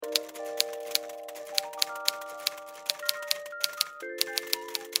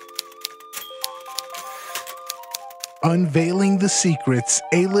unveiling the secrets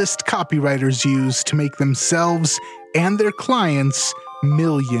A-list copywriters use to make themselves and their clients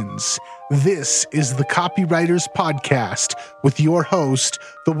millions. This is the Copywriters Podcast with your host,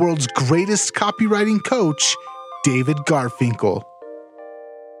 the world's greatest copywriting coach, David Garfinkel.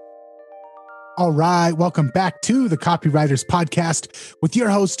 All right, welcome back to the Copywriters Podcast with your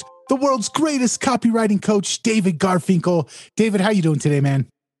host, the world's greatest copywriting coach, David Garfinkel. David, how you doing today, man?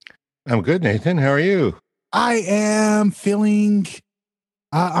 I'm good, Nathan. How are you? I am feeling,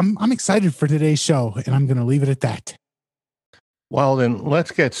 I'm excited for today's show, and I'm going to leave it at that. Well, then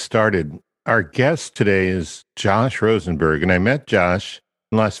let's get started. Our guest today is Josh Rosenberg, and I met Josh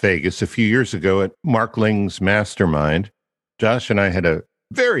in Las Vegas a few years ago at Mark Ling's Mastermind. Josh and I had a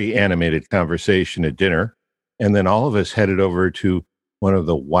very animated conversation at dinner, and then all of us headed over to one of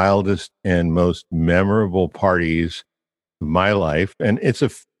the wildest and most memorable parties of my life, and it's a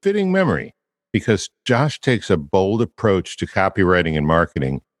fitting memory because Josh takes a bold approach to copywriting and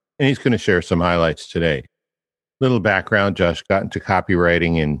marketing, and he's going to share some highlights today. Little background, Josh got into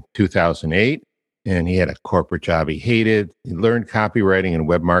copywriting in 2008, and he had a corporate job he hated. He learned copywriting and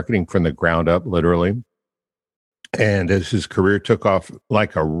web marketing from the ground up, literally. And as his career took off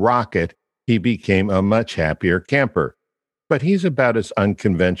like a rocket, he became a much happier camper. But he's about as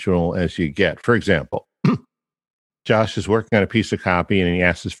unconventional as you get. For example, Josh is working on a piece of copy, and he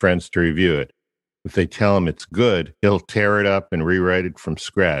asks his friends to review it. If they tell him it's good, he'll tear it up and rewrite it from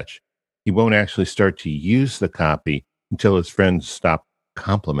scratch. He won't actually start to use the copy until his friends stop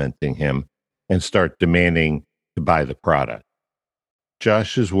complimenting him and start demanding to buy the product.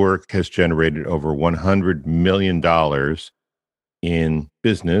 Josh's work has generated over $100 million in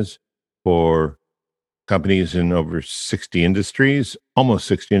business for companies in over 60 industries, almost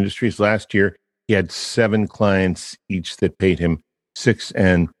 60 industries. Last year, he had 7 clients, each that paid him 6-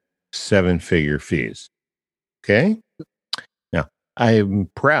 and 7-figure fees. Okay? Now, I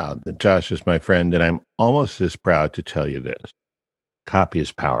am proud that Josh is my friend, and I'm almost as proud to tell you this. Copy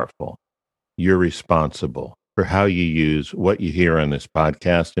is powerful. You're responsible for how you use what you hear on this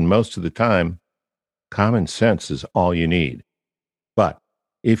podcast, and most of the time, common sense is all you need. But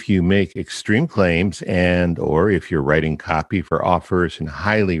if you make extreme claims or if you're writing copy for offers in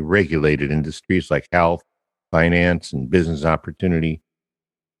highly regulated industries like health, finance, and business opportunity,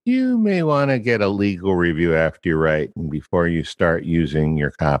 you may want to get a legal review after you write and before you start using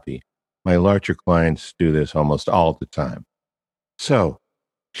your copy. My larger clients do this almost all the time. So,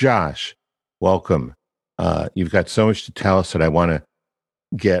 Josh, welcome. You've got so much to tell us that I want to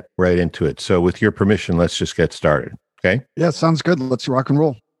get right into it. So with your permission, let's just get started. Okay? Yeah, sounds good. Let's rock and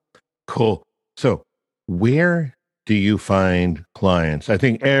roll. Cool. So where do you find clients? I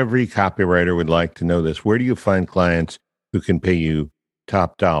think every copywriter would like to know this. Where do you find clients who can pay you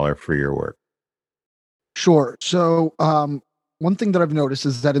top dollar for your work? Sure. So one thing that I've noticed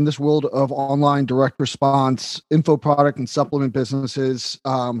is that in this world of online direct response, info product and supplement businesses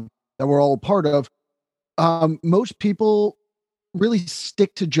that we're all a part of, most people really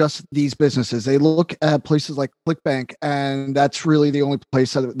stick to just these businesses. They look at places like ClickBank, and that's really the only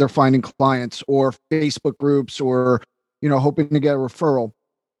place that they're finding clients, or Facebook groups, or hoping to get a referral.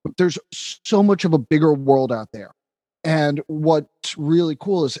 But there's so much of a bigger world out there. And what's really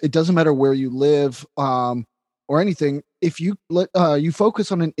cool is it doesn't matter where you live or anything. If you you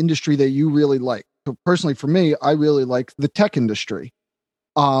focus on an industry that you really like. So personally, for me, I really like the tech industry.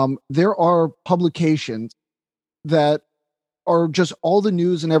 There are publications that are just all the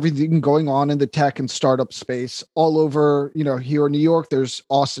news and everything going on in the tech and startup space all over, here in New York, there's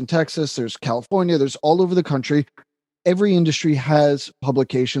Austin, Texas, there's California, there's all over the country. Every industry has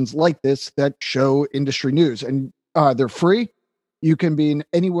publications like this that show industry news, and they're free. You can be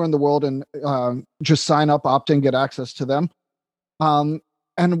anywhere in the world and just sign up, opt in, get access to them.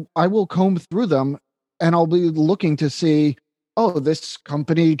 And I will comb through them, and I'll be looking to see, oh, this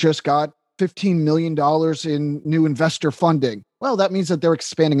company just got $15 million in new investor funding. Well, that means that they're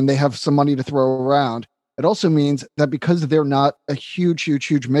expanding and they have some money to throw around. It also means that because they're not a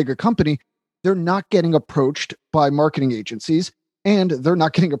huge mega company, they're not getting approached by marketing agencies, and they're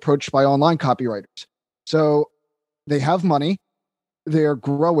not getting approached by online copywriters. So they have money, they're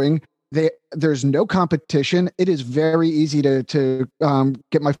growing, there's no competition. It is very easy to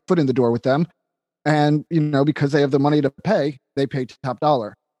get my foot in the door with them. And, because they have the money to pay, they pay top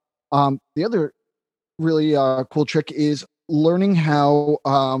dollar. The other really cool trick is learning how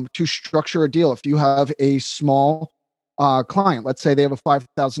to structure a deal. If you have a small client, let's say they have a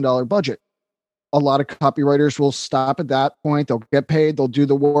 $5,000 budget, a lot of copywriters will stop at that point. They'll get paid, they'll do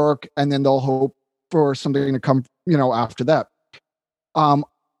the work, and then they'll hope for something to come, after that.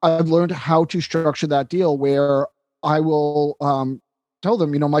 I've learned how to structure that deal where I will tell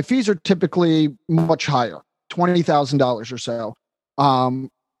them, my fees are typically much higher, $20,000 or so.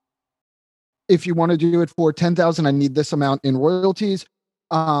 If you want to do it for $10,000, I need this amount in royalties.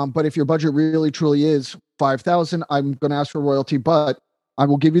 But if your budget really truly is $5,000, I'm going to ask for royalty, but I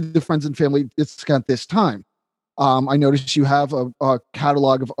will give you the friends and family discount this time. I noticed you have a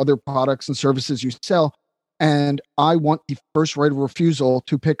catalog of other products and services you sell, and I want the first right of refusal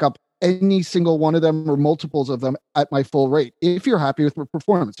to pick up any single one of them or multiples of them at my full rate. If you're happy with my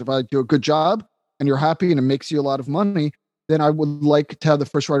performance, if I do a good job and you're happy and it makes you a lot of money, then I would like to have the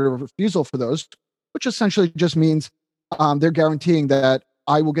first right of refusal for those, which essentially just means they're guaranteeing that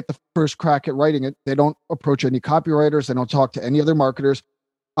I will get the first crack at writing it. They don't approach any copywriters. They don't talk to any other marketers.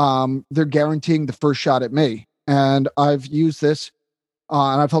 They're guaranteeing the first shot at me. And I've used this,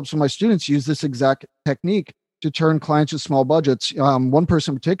 and I've helped some of my students use this exact technique to turn clients with small budgets. One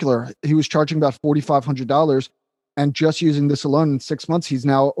person in particular, he was charging about $4,500, and just using this alone in 6 months, he's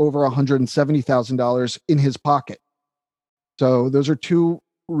now over $170,000 in his pocket. So those are two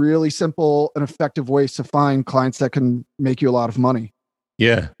really simple and effective ways to find clients that can make you a lot of money.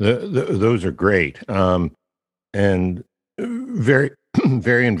 Yeah, those are great, and very,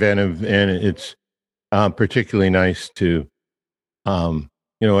 very inventive, and it's particularly nice to,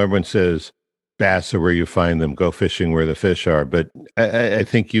 everyone says bass are where you find them, go fishing where the fish are, but I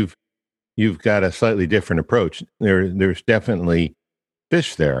think you've got a slightly different approach. There's definitely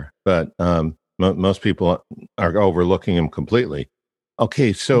fish there, but most people are overlooking them completely.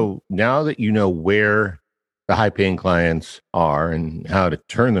 Okay, so now that you know where the high-paying clients are and how to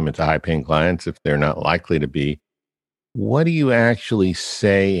turn them into high-paying clients if they're not likely to be, what do you actually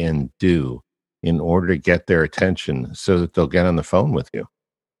say and do in order to get their attention so that they'll get on the phone with you?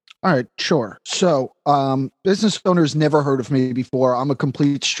 All right, sure. So business owners never heard of me before. I'm a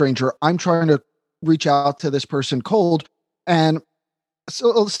complete stranger. I'm trying to reach out to this person cold and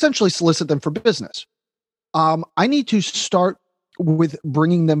so essentially solicit them for business. I need to start with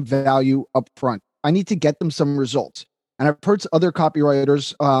bringing them value up front. I need to get them some results. And I've heard other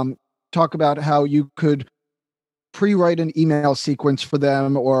copywriters talk about how you could pre-write an email sequence for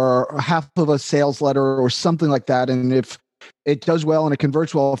them or half of a sales letter or something like that. And if it does well and it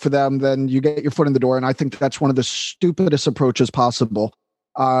converts well for them, then you get your foot in the door. And I think that's one of the stupidest approaches possible.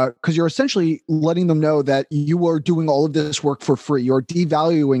 Because you're essentially letting them know that you are doing all of this work for free. You're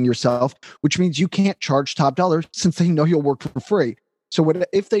devaluing yourself, which means you can't charge top dollar since they know you'll work for free. So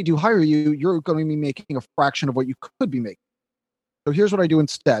if they do hire you, you're going to be making a fraction of what you could be making. So here's what I do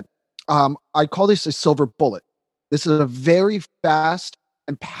instead. I call this a silver bullet. This is a very fast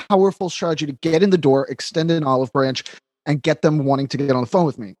and powerful strategy to get in the door, extend an olive branch, and get them wanting to get on the phone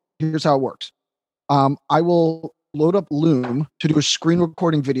with me. Here's how it works. I will load up Loom to do a screen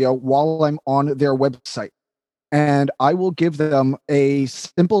recording video while I'm on their website. And I will give them a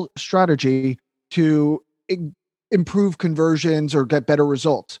simple strategy to improve conversions or get better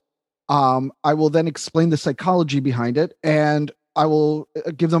results. I will then explain the psychology behind it, and I will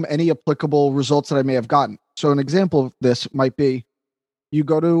give them any applicable results that I may have gotten. So an example of this might be you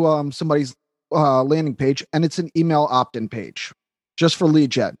go to somebody's landing page, and it's an email opt-in page just for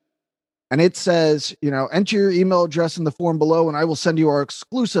lead gen. And it says, enter your email address in the form below, and I will send you our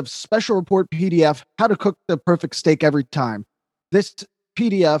exclusive special report PDF, How to Cook the Perfect Steak Every Time. This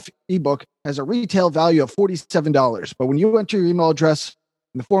PDF ebook has a retail value of $47. But when you enter your email address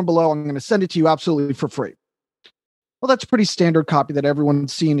in the form below, I'm going to send it to you absolutely for free. Well, that's pretty standard copy that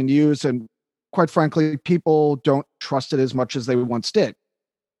everyone's seen and used. And quite frankly, people don't trust it as much as they once did.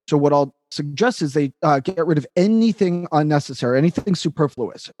 So what I'll suggest is they get rid of anything unnecessary, anything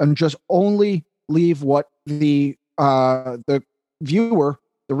superfluous, and just only leave what the viewer,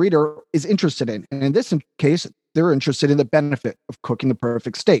 the reader, is interested in. And in this case, they're interested in the benefit of cooking the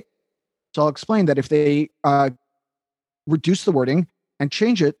perfect steak. So I'll explain that if they reduce the wording and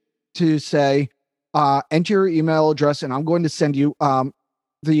change it to say, enter your email address, and I'm going to send you my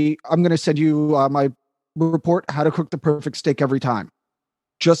report, How to Cook the Perfect Steak Every Time.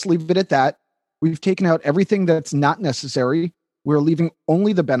 Just leave it at that. We've taken out everything that's not necessary. We're leaving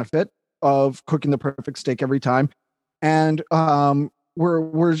only the benefit of cooking the perfect steak every time. And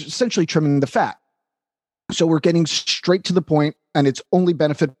we're essentially trimming the fat. So we're getting straight to the point, and it's only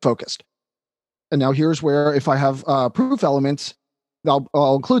benefit focused. And now here's where, if I have proof elements,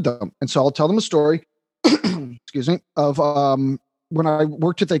 I'll include them. And so I'll tell them a story, excuse me, of when I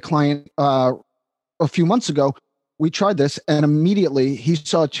worked with a client a few months ago. We tried this, and immediately he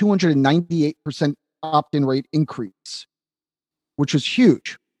saw a 298% opt-in rate increase, which was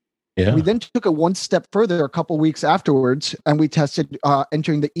huge. Yeah. We then took it one step further a couple weeks afterwards, and we tested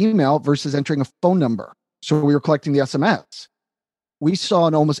entering the email versus entering a phone number. So we were collecting the SMS. We saw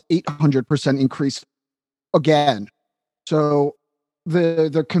an almost 800% increase again. So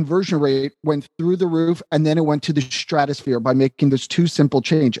the conversion rate went through the roof, and then it went to the stratosphere by making those two simple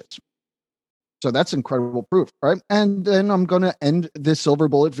changes. So that's incredible proof, right? And then I'm going to end this silver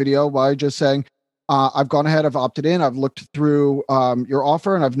bullet video by just saying, I've gone ahead, I've opted in, I've looked through your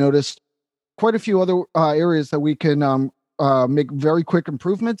offer, and I've noticed quite a few other areas that we can make very quick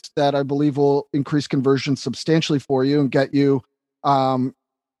improvements that I believe will increase conversion substantially for you and get you more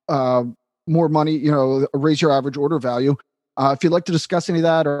money, raise your average order value. If you'd like to discuss any of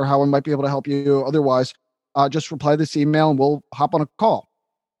that or how I might be able to help you otherwise, just reply to this email and we'll hop on a call.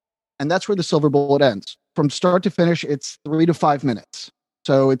 And that's where the silver bullet ends. From start to finish, it's 3 to 5 minutes.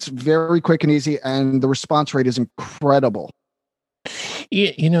 So it's very quick and easy, and the response rate is incredible.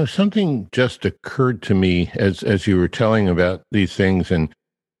 Something just occurred to me as you were telling about these things, and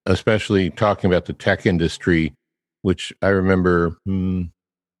especially talking about the tech industry, which I remember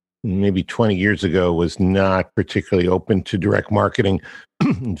maybe 20 years ago was not particularly open to direct marketing.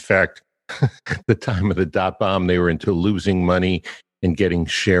 In fact, the time of the dot-bomb, they were into losing money and getting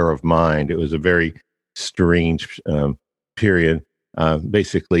share of mind. It was a very strange period.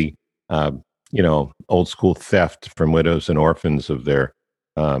 Basically, old school theft from widows and orphans of their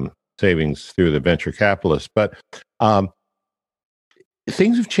savings through the venture capitalists. But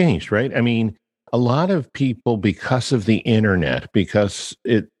things have changed, right? I mean, a lot of people, because of the internet, because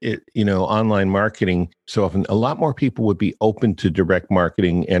it online marketing so often, a lot more people would be open to direct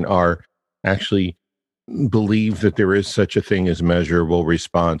marketing and are actually believe that there is such a thing as measurable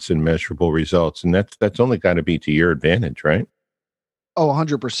response and measurable results. And that's only got to be to your advantage, right? Oh,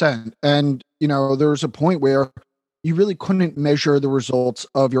 100%. And, there was a point where you really couldn't measure the results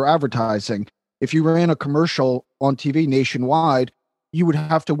of your advertising. If you ran a commercial on TV nationwide, you would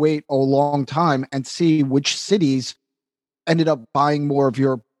have to wait a long time and see which cities ended up buying more of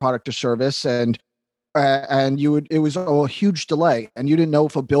your product or service. And it was a huge delay, and you didn't know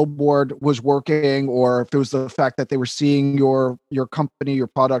if a billboard was working or if it was the fact that they were seeing your company, your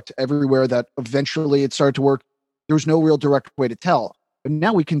product everywhere, that eventually it started to work. There was no real direct way to tell. But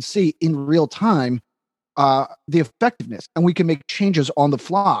now we can see in real time the effectiveness, and we can make changes on the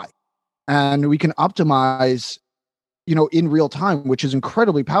fly, and we can optimize, in real time, which is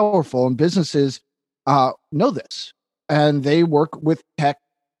incredibly powerful. And businesses know this, and they work with tech,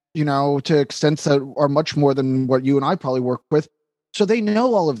 to extents that are much more than what you and I probably work with. So they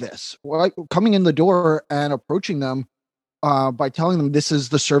know all of this. Coming in the door and approaching them by telling them this is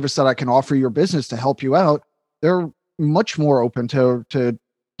the service that I can offer your business to help you out, they're much more open to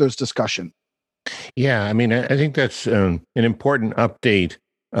those discussions. Yeah, I mean, I think that's an important update,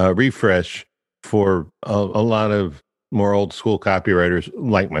 refresh for a lot of more old school copywriters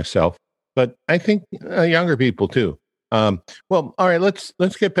like myself, but I think younger people too. Well, all right, let's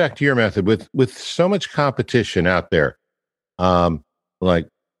get back to your method. With so much competition out there, like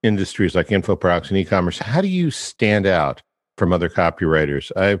industries like InfoProducts and e-commerce, how do you stand out from other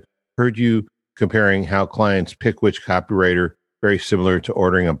copywriters? I've heard you comparing how clients pick which copywriter, very similar to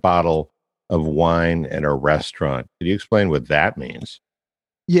ordering a bottle of wine at a restaurant. Could you explain what that means?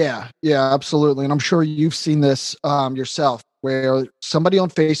 Yeah, absolutely. And I'm sure you've seen this yourself, where somebody on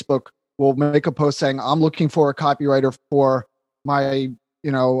Facebook will make a post saying, I'm looking for a copywriter for my,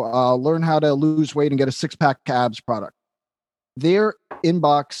 learn how to lose weight and get a 6-pack abs product. Their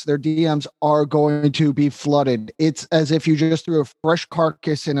inbox, their DMs are going to be flooded. It's as if you just threw a fresh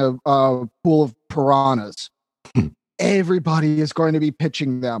carcass in a pool of piranhas. Everybody is going to be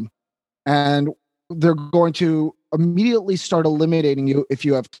pitching them. And they're going to immediately start eliminating you if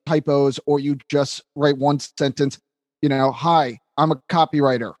you have typos or you just write one sentence, hi, I'm a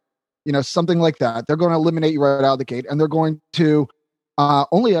copywriter, something like that. They're going to eliminate you right out of the gate, and they're going to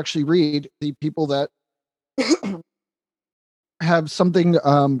only actually read the people that have something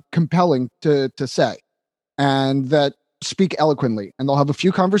compelling to say and that speak eloquently. And they'll have a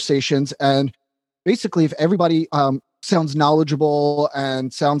few conversations. And basically, if everybody sounds knowledgeable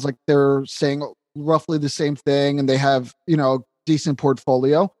and sounds like they're saying roughly the same thing and they have, decent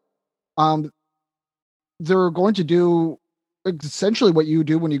portfolio, they're going to do essentially what you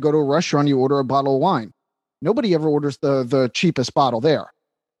do when you go to a restaurant, you order a bottle of wine. Nobody ever orders the cheapest bottle there.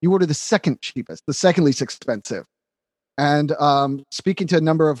 You order the second cheapest, the second least expensive. And speaking to a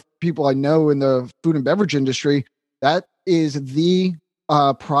number of people I know in the food and beverage industry, that is the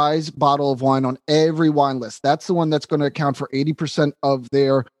prize bottle of wine on every wine list. That's the one that's going to account for 80% of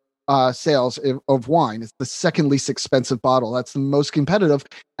their sales of wine. It's the second least expensive bottle. That's the most competitive.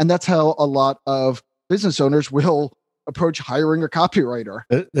 And that's how a lot of business owners will approach hiring a copywriter.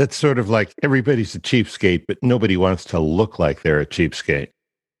 That's sort of like everybody's a cheapskate, but nobody wants to look like they're a cheapskate.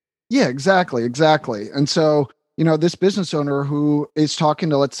 Yeah, exactly. And so, this business owner who is talking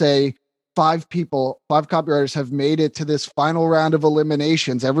to, let's say, 5 people, 5 copywriters have made it to this final round of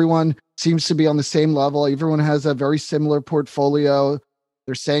eliminations. Everyone seems to be on the same level. Everyone has a very similar portfolio.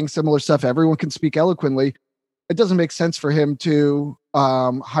 They're saying similar stuff. Everyone can speak eloquently. It doesn't make sense for him to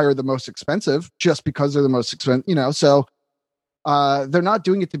hire the most expensive just because they're the most expensive, so they're not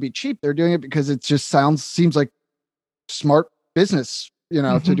doing it to be cheap. They're doing it because it just seems like smart business,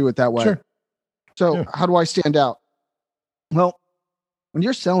 to do it that way. Sure. So How do I stand out? Well, when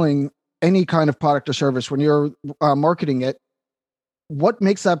you're selling any kind of product or service, when you're marketing it, what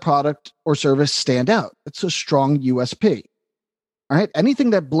makes that product or service stand out? It's a strong USP. All right.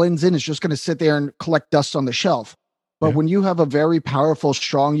 Anything that blends in is just going to sit there and collect dust on the shelf. But when you have a very powerful,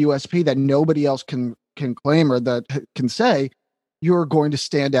 strong USP that nobody else can claim or that can say, you're going to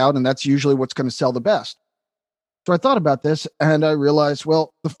stand out. And that's usually what's going to sell the best. So I thought about this and I realized,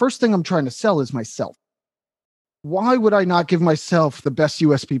 well, the first thing I'm trying to sell is myself. Why would I not give myself the best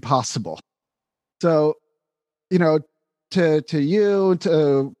USP possible? So, to you,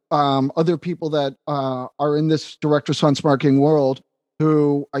 to other people that are in this direct response marketing world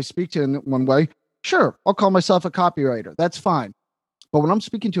who I speak to in one way, sure, I'll call myself a copywriter. That's fine. But when I'm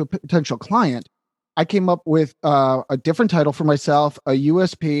speaking to a potential client, I came up with a different title for myself, a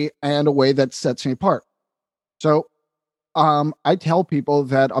USP, and a way that sets me apart. So I tell people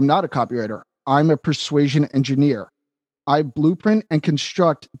that I'm not a copywriter. I'm a persuasion engineer. I blueprint and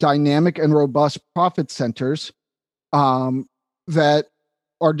construct dynamic and robust profit centers that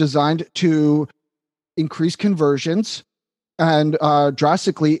are designed to increase conversions and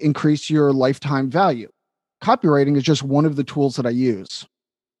drastically increase your lifetime value. Copywriting is just one of the tools that I use.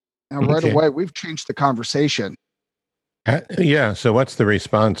 And right away, we've changed the conversation. So what's the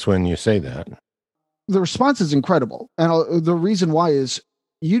response when you say that? The response is incredible. And the reason why is,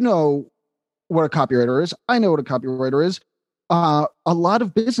 what a copywriter is. I know what a copywriter is. A lot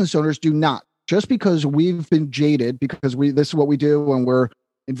of business owners do not. Just because we've been jaded, because this is what we do, and we're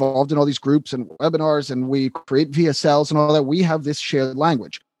involved in all these groups and webinars, and we create VSLs and all that, we have this shared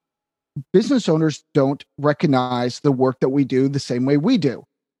language. Business owners don't recognize the work that we do the same way we do.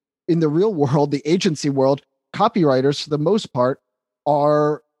 In the real world, the agency world, copywriters, for the most part,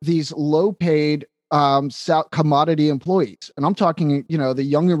 are these low-paid commodity employees. And I'm talking, the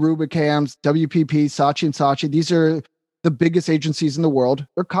Young and Rubicams, WPP, Saatchi and Saatchi. These are the biggest agencies in the world.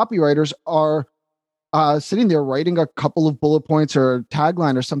 Their copywriters are sitting there writing a couple of bullet points or a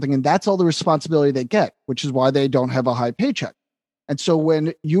tagline or something, and that's all the responsibility they get, which is why they don't have a high paycheck. And so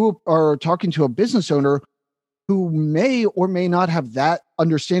when you are talking to a business owner who may or may not have that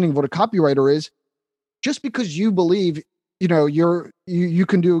understanding of what a copywriter is, just because you believe you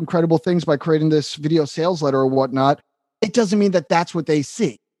can do incredible things by creating this video sales letter or whatnot, it doesn't mean that that's what they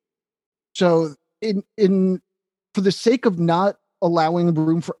see. So for the sake of not allowing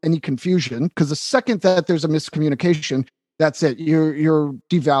room for any confusion, because the second that there's a miscommunication, that's it. You're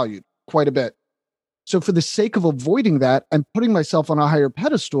devalued quite a bit. So for the sake of avoiding that and putting myself on a higher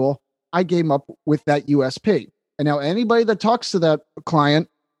pedestal, I came up with that USP. And now anybody that talks to that client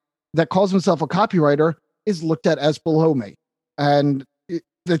that calls himself a copywriter is looked at as below me. And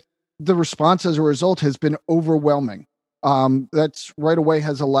the response as a result has been overwhelming. That's right away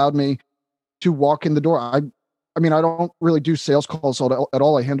has allowed me to walk in the door. I don't really do sales calls at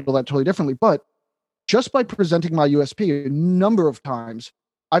all. I handle that totally differently. But just by presenting my USP a number of times,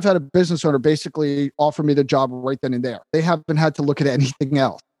 I've had a business owner basically offer me the job right then and there. They haven't had to look at anything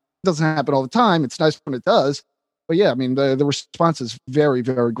else. It doesn't happen all the time. It's nice when it does. But yeah, the response is very,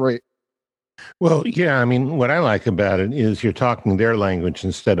 very great. Well, yeah, what I like about it is you're talking their language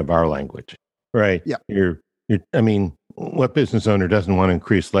instead of our language, right? Yeah. What business owner doesn't want to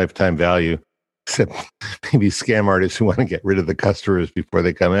increase lifetime value, except maybe scam artists who want to get rid of the customers before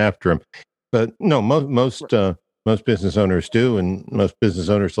they come after them? But no, most business owners do, and most business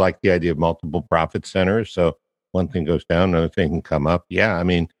owners like the idea of multiple profit centers. So one thing goes down, another thing can come up. Yeah,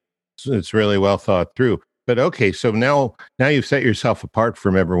 it's really well thought through. But okay, so now you've set yourself apart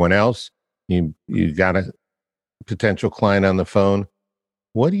from everyone else. You got a potential client on the phone.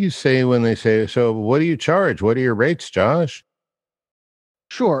 What do you say when they say, so what do you charge? What are your rates, Josh?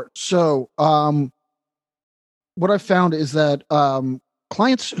 Sure. So what I found is that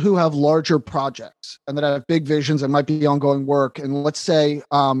clients who have larger projects and that have big visions and might be ongoing work, and let's say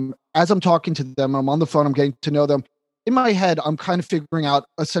as I'm talking to them, I'm on the phone, I'm getting to know them. In my head, I'm kind of figuring out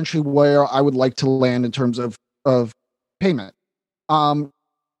essentially where I would like to land in terms of payment.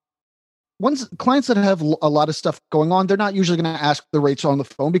 ones clients that have a lot of stuff going on, they're not usually going to ask the rates on the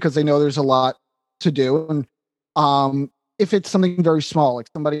phone because they know there's a lot to do. And if it's something very small, like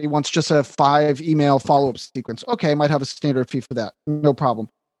somebody wants just a 5 email follow-up sequence, okay, I might have a standard fee for that. No problem.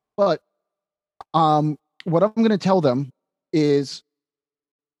 But what I'm going to tell them is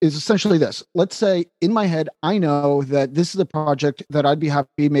essentially this. Let's say in my head, I know that this is a project that I'd be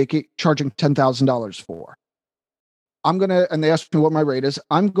happy charging $10,000 for. And they ask me what my rate is.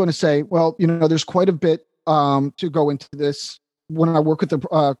 I'm going to say, well, there's quite a bit to go into this. When I work with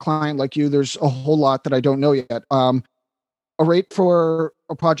a client like you, there's a whole lot that I don't know yet. A rate for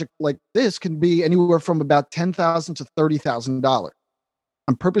a project like this can be anywhere from about $10,000 to $30,000.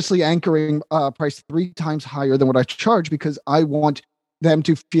 I'm purposely anchoring price 3 times higher than what I charge because I want them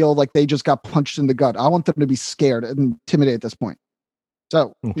to feel like they just got punched in the gut. I want them to be scared and intimidated at this point.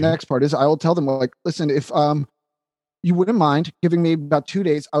 So Next part is I will tell them, like, listen, if you wouldn't mind giving me about 2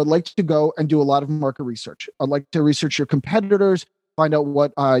 days, I would like to go and do a lot of market research. I'd like to research your competitors, find out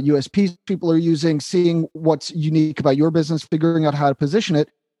what USPs people are using, seeing what's unique about your business, figuring out how to position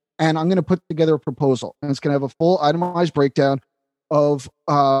it. And I'm going to put together a proposal. And it's going to have a full itemized breakdown of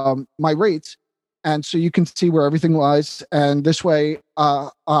my rates. And so you can see where everything lies. And this way,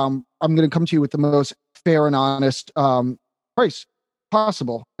 I'm going to come to you with the most fair and honest price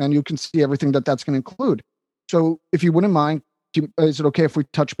possible. And you can see everything that's going to include. So if you wouldn't mind, is it okay if we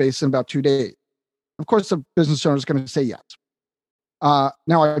touch base in about 2 days? Of course, the business owner is going to say yes.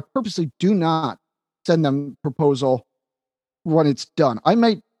 Now, I purposely do not send them proposal when it's done.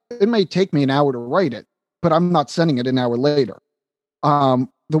 It may take me an hour to write it, but I'm not sending it an hour later.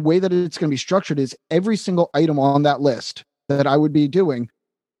 The way that it's going to be structured is every single item on that list that I would be doing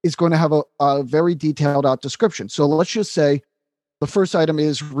is going to have a very detailed out description. So let's just say the first item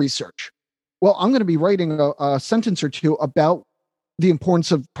is research. Well, I'm going to be writing a sentence or two about the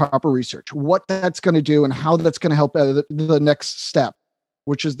importance of proper research, what that's going to do and how that's going to help the next step,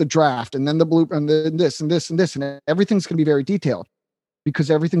 which is the draft, and then the blueprint, and then this and this and this, and everything's going to be very detailed because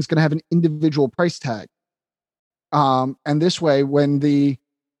everything's going to have an individual price tag. And this way, when the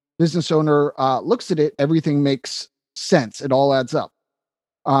business owner looks at it, everything makes sense. It all adds up.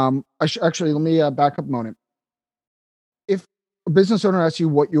 Actually, let me back up a moment. If a business owner asks you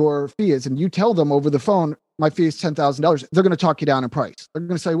what your fee is and you tell them over the phone, my fee is $10,000, they're going to talk you down in price. They're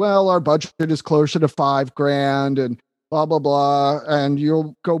going to say, well, our budget is closer to $5,000 and blah, blah, blah. And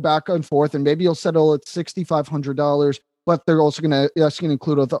you'll go back and forth and maybe you'll settle at $6,500, but they're also going to ask you to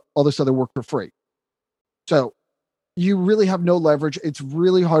include all this other work for free. So you really have no leverage. It's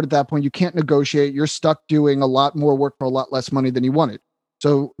really hard at that point. You can't negotiate. You're stuck doing a lot more work for a lot less money than you wanted.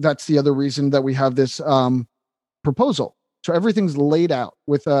 So that's the other reason that we have this proposal. So everything's laid out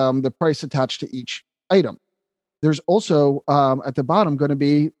with the price attached to each item. There's also at the bottom going to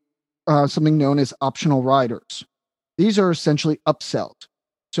be something known as optional riders. These are essentially upsells.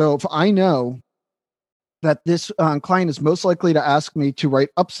 So if I know that this client is most likely to ask me to write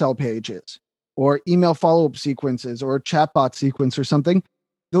upsell pages or email follow-up sequences or a chatbot sequence or something,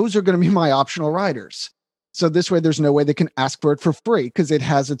 those are going to be my optional riders. So this way, there's no way they can ask for it for free because it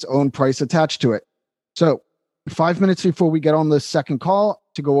has its own price attached to it. So 5 minutes before we get on the second call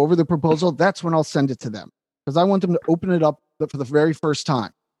to go over the proposal, that's when I'll send it to them because I want them to open it up for the very first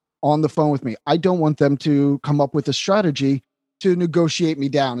time on the phone with me. I don't want them to come up with a strategy to negotiate me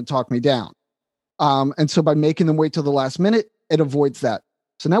down and talk me down. And so by making them wait till the last minute, it avoids that.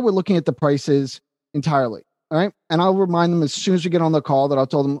 So now we're looking at the prices entirely. All right. And I'll remind them as soon as we get on the call that I'll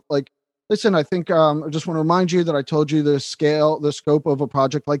tell them, like, listen, I think I just want to remind you that I told you the scope of a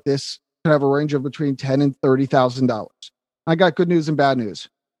project like this could have a range of between $10,000 and $30,000. I got good news and bad news.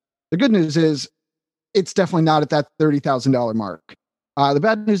 The good news is it's definitely not at that $30,000 mark. The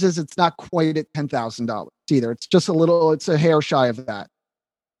bad news is it's not quite at $10,000 either. It's just it's a hair shy of that.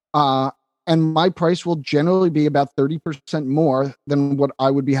 And my price will generally be about 30% more than what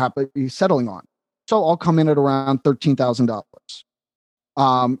I would be happy settling on. So I'll come in at around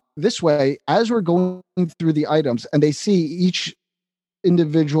 $13,000. This way, as we're going through the items and they see each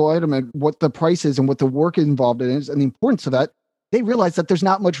individual item and what the price is and what the work involved in is and the importance of that, they realize that there's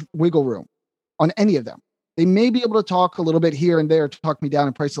not much wiggle room on any of them. They may be able to talk a little bit here and there to talk me down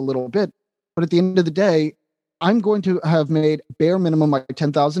in price a little bit, but at the end of the day, I'm going to have made bare minimum my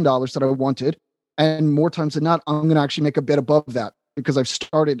 $10,000 that I wanted. And more times than not, I'm going to actually make a bit above that because I've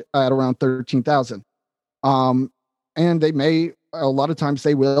started at around 13,000. And a lot of times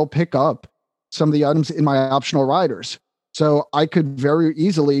they will pick up some of the items in my optional riders. So I could very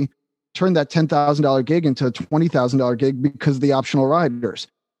easily turn that $10,000 gig into a $20,000 gig because of the optional riders.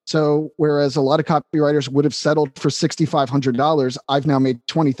 So whereas a lot of copywriters would have settled for $6,500, I've now made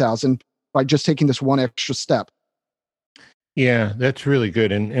 $20,000 by just taking this one extra step. Yeah, that's really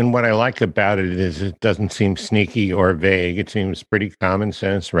good. And what I like about it is it doesn't seem sneaky or vague. It seems pretty common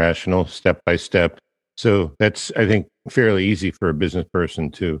sense, rational, step by step. So that's, I think, fairly easy for a business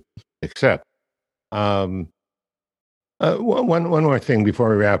person to accept. One more thing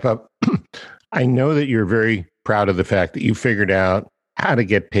before we wrap up. I know that you're very proud of the fact that you figured out how to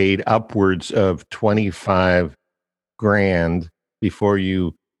get paid upwards of 25 grand before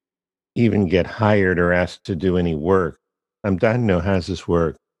you even get hired or asked to do any work. I'm dying to know, how does this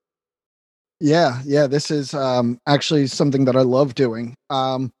work? Yeah, this is actually something that I love doing.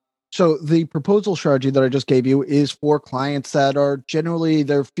 So the proposal strategy that I just gave you is for clients that are generally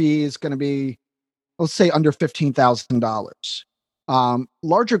their fee is going to be, let's say, under $15,000.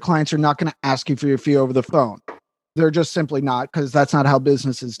 Larger clients are not going to ask you for your fee over the phone. They're just simply not, because that's not how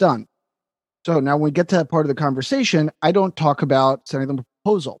business is done. So now when we get to that part of the conversation, I don't talk about sending them a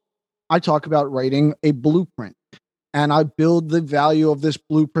proposal. I talk about writing a blueprint. And I build the value of this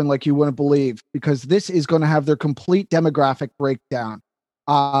blueprint like you wouldn't believe, because this is going to have their complete demographic breakdown,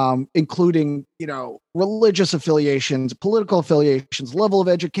 including, religious affiliations, political affiliations, level of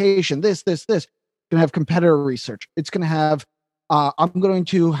education, this. It's going to have competitor research. It's going to have, I'm going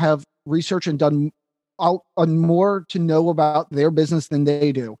to have research and done on more to know about their business than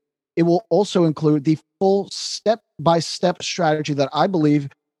they do. It will also include the full step-by-step strategy that I believe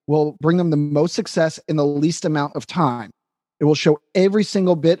will bring them the most success in the least amount of time. It will show every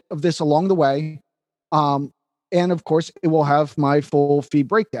single bit of this along the way. And of course, it will have my full fee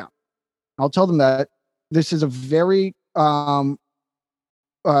breakdown. I'll tell them that this is a very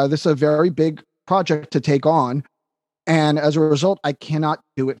big project to take on. And as a result, I cannot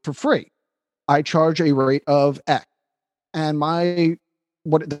do it for free. I charge a rate of X. And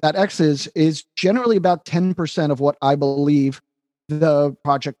what that X is generally about 10% of what I believe the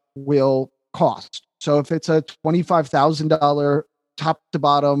project will cost. So if it's a $25,000 top to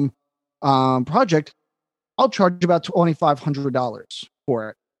bottom project, I'll charge about $2,500 for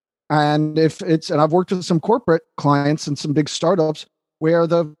it. And and I've worked with some corporate clients and some big startups where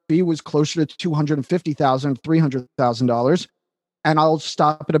the fee was closer to $250,000, $300,000, and I'll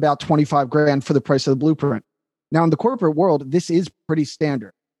stop at about 25 grand for the price of the blueprint. Now, in the corporate world, this is pretty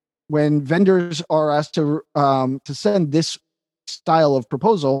standard. When vendors are asked to send this style of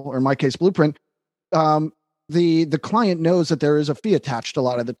proposal, or in my case, blueprint, the client knows that there is a fee attached a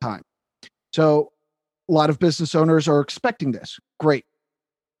lot of the time. So a lot of business owners are expecting this. Great.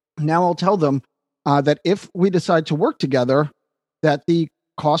 Now I'll tell them that if we decide to work together, that the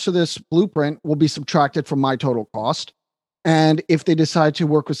cost of this blueprint will be subtracted from my total cost. And if they decide to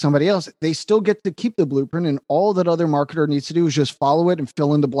work with somebody else, they still get to keep the blueprint, and all that other marketer needs to do is just follow it and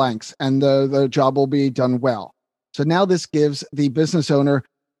fill in the blanks, and the job will be done well. So now this gives the business owner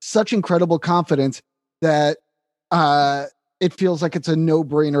such incredible confidence that it feels like it's a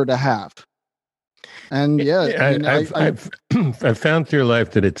no-brainer to have. And I've found through life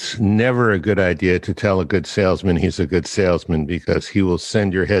that it's never a good idea to tell a good salesman he's a good salesman, because he will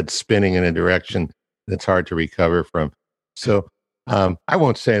send your head spinning in a direction that's hard to recover from. So I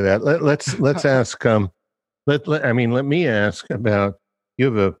won't say that. Let's ask. Let me ask about.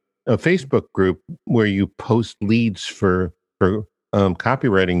 You have a Facebook group where you post leads for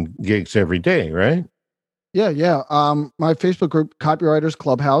copywriting gigs every day, right? Yeah. My Facebook group, Copywriters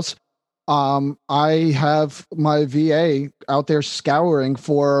Clubhouse. I have my VA out there scouring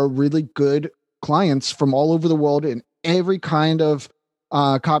for really good clients from all over the world in every kind of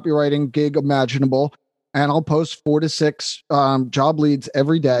copywriting gig imaginable. And I'll post 4 to 6 job leads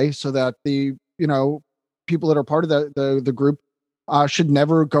every day, so that the people that are part of the group should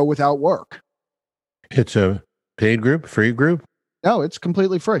never go without work. It's a paid group, free group? No, it's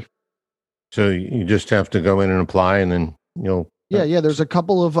completely free. So you just have to go in and apply, and then you'll. Yeah. There's a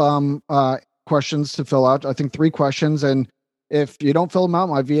couple of questions to fill out. I think 3 questions, and if you don't fill them out,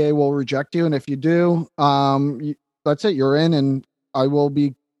 my VA will reject you. And if you do, that's it. You're in, and I will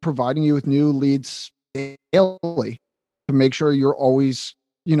be providing you with new leads daily to make sure you're always,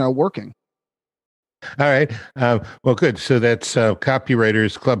 working. All right. Well, good. So that's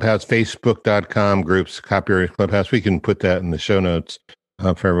Copywriters Clubhouse, Facebook.com groups, Copywriters Clubhouse. We can put that in the show notes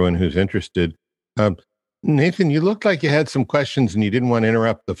for everyone who's interested. Nathan, you looked like you had some questions and you didn't want to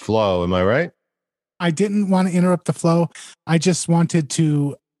interrupt the flow. Am I right? I didn't want to interrupt the flow. I just wanted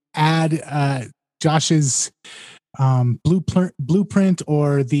to add Josh's blueprint,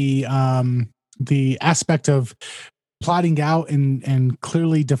 or the aspect of plotting out and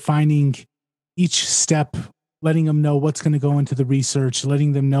clearly defining each step letting them know what's going to go into the research,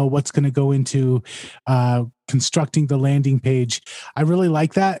 letting them know what's going to go into constructing the landing page. I really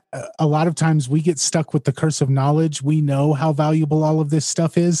like that. A lot of times we get stuck with the curse of knowledge. We know how valuable all of this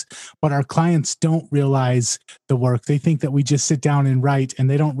stuff is, but our clients don't realize the work. They think that we just sit down and write, and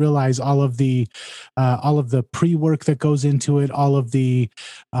they don't realize all of the pre-work that goes into it, all of the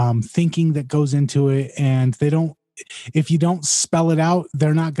thinking that goes into it, and if you don't spell it out,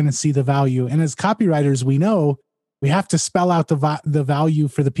 they're not going to see the value. And as copywriters, we know we have to spell out the value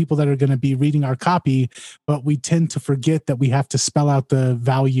for the people that are going to be reading our copy, but we tend to forget that we have to spell out the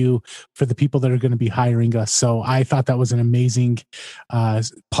value for the people that are going to be hiring us. So I thought that was an amazing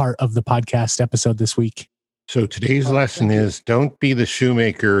part of the podcast episode this week. So today's lesson is don't be the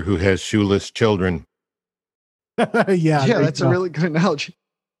shoemaker who has shoeless children. Yeah, that's a really good analogy.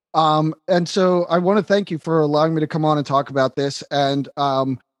 And so I want to thank you for allowing me to come on and talk about this. And,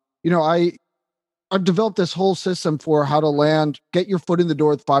 I've developed this whole system for how to get your foot in the door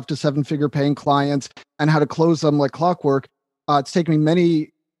with 5 to 7 figure paying clients and how to close them like clockwork. It's taken me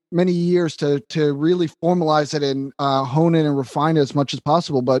many, many years to really formalize it and hone it and refine it as much as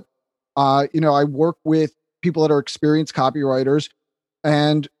possible. But, I work with people that are experienced copywriters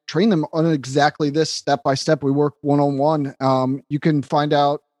and train them on exactly this step by step. We work one-on-one. You can find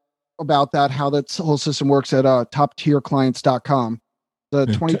out about that, how that whole system works at toptierclients.com. The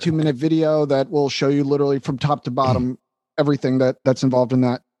 22-minute video that will show you literally from top to bottom everything that's involved in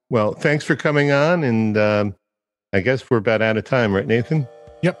that. Well, thanks for coming on, and I guess we're about out of time, right, Nathan?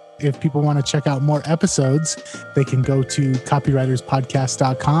 Yep. If people want to check out more episodes, they can go to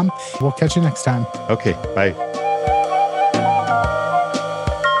copywriterspodcast.com. We'll catch you next time. Okay, bye.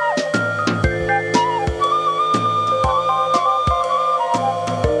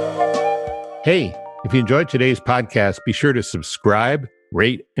 Hey, if you enjoyed today's podcast, be sure to subscribe,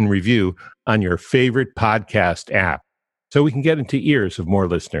 rate, and review on your favorite podcast app so we can get into ears of more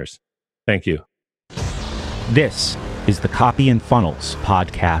listeners. Thank you. This is the Copy and Funnels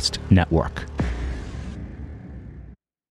Podcast Network.